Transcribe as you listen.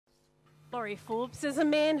Laurie Forbes is a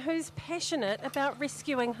man who's passionate about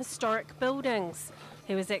rescuing historic buildings.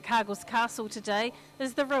 He was at Cargill's castle today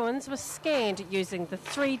as the ruins were scanned using the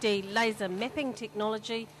 3D laser mapping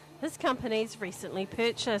technology his company's recently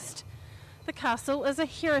purchased. The castle is a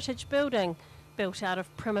heritage building built out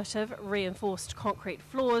of primitive reinforced concrete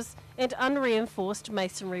floors and unreinforced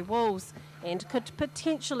masonry walls, and could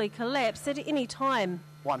potentially collapse at any time.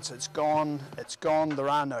 Once it's gone, it's gone. There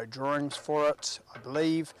are no drawings for it, I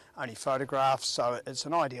believe, only photographs, so it's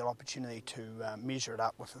an ideal opportunity to measure it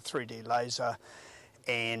up with a 3D laser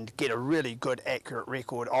and get a really good accurate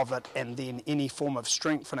record of it, and then any form of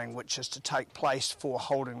strengthening which is to take place for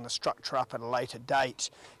holding the structure up at a later date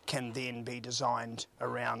can then be designed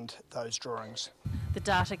around those drawings. The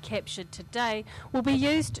data captured today will be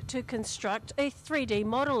used to construct a 3D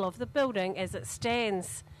model of the building as it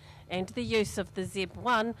stands, and the use of the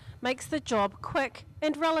ZEB1 makes the job quick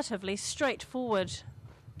and relatively straightforward.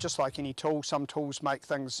 Just like any tool, some tools make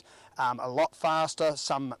things a lot faster,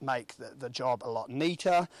 some make the job a lot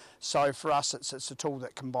neater. So for us, it's a tool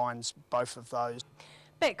that combines both of those.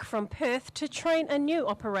 Back from Perth to train a new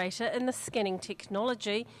operator in the scanning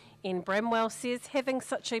technology, Ian Bramwell says having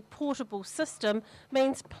such a portable system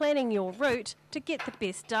means planning your route to get the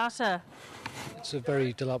best data. It's a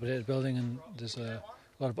very dilapidated building and there's a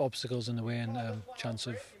lot of obstacles in the way and chance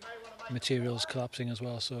of materials collapsing as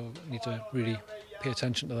well, so we need to really pay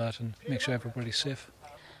attention to that and make sure everybody's safe.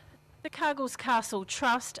 The Cargill's Castle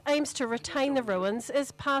Trust aims to retain the ruins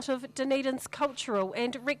as part of Dunedin's cultural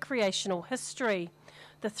and recreational history.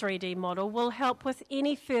 The 3D model will help with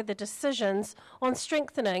any further decisions on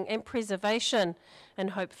strengthening and preservation,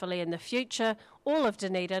 and hopefully in the future all of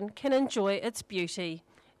Dunedin can enjoy its beauty.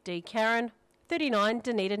 Dee Karen, 39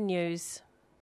 Dunedin News.